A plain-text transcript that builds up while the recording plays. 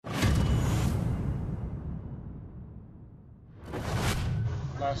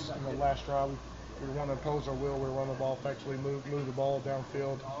last drive. We want to impose our will. We run the ball effectively, move the ball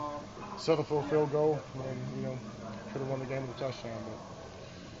downfield, settle for a field goal, and could have won the game with a touchdown.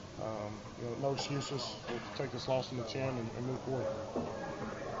 But no excuses. We'll take this loss in the chin and move forward.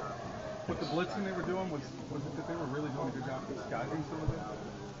 With the blitzing they were doing, was it that they were really doing a good job disguising some of it?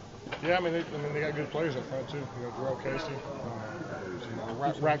 Yeah, they got good players up front too. Darrell Casey,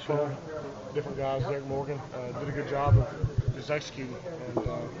 Rackford, different guys. Derek Morgan did a good job of just executing, and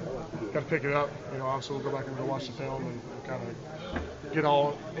got to pick it up. Obviously we'll go back and go watch the film and kind of get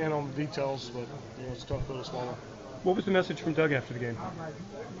all in on the details. But it's a tough pill to swallow. What was the message from Doug after the game?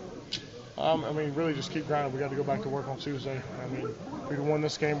 Really just keep grinding. We got to go back to work on Tuesday. If we'd won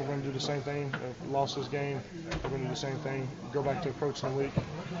this game, we're going to do the same thing. If we lost this game, we're going to do the same thing. Go back to approaching the week.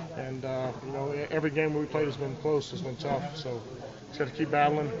 And, every game we played has been close, has been tough. So just got to keep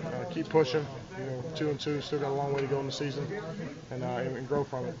battling, keep pushing. 2-2, still got a long way to go in the season, and grow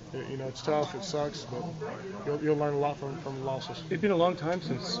from it. It's tough, it sucks, but you'll learn a lot from the losses. It's been a long time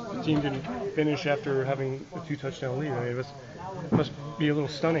since the team didn't finish after having a 2-touchdown lead. It must be a little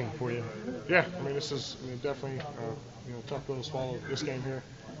stunning for you. Yeah, this is definitely tough pill to swallow. This game here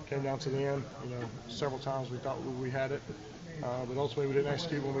came down to the end. Several times we thought we had it, but ultimately we didn't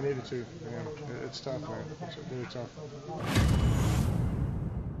execute when we needed to. It's tough, man. It's really tough.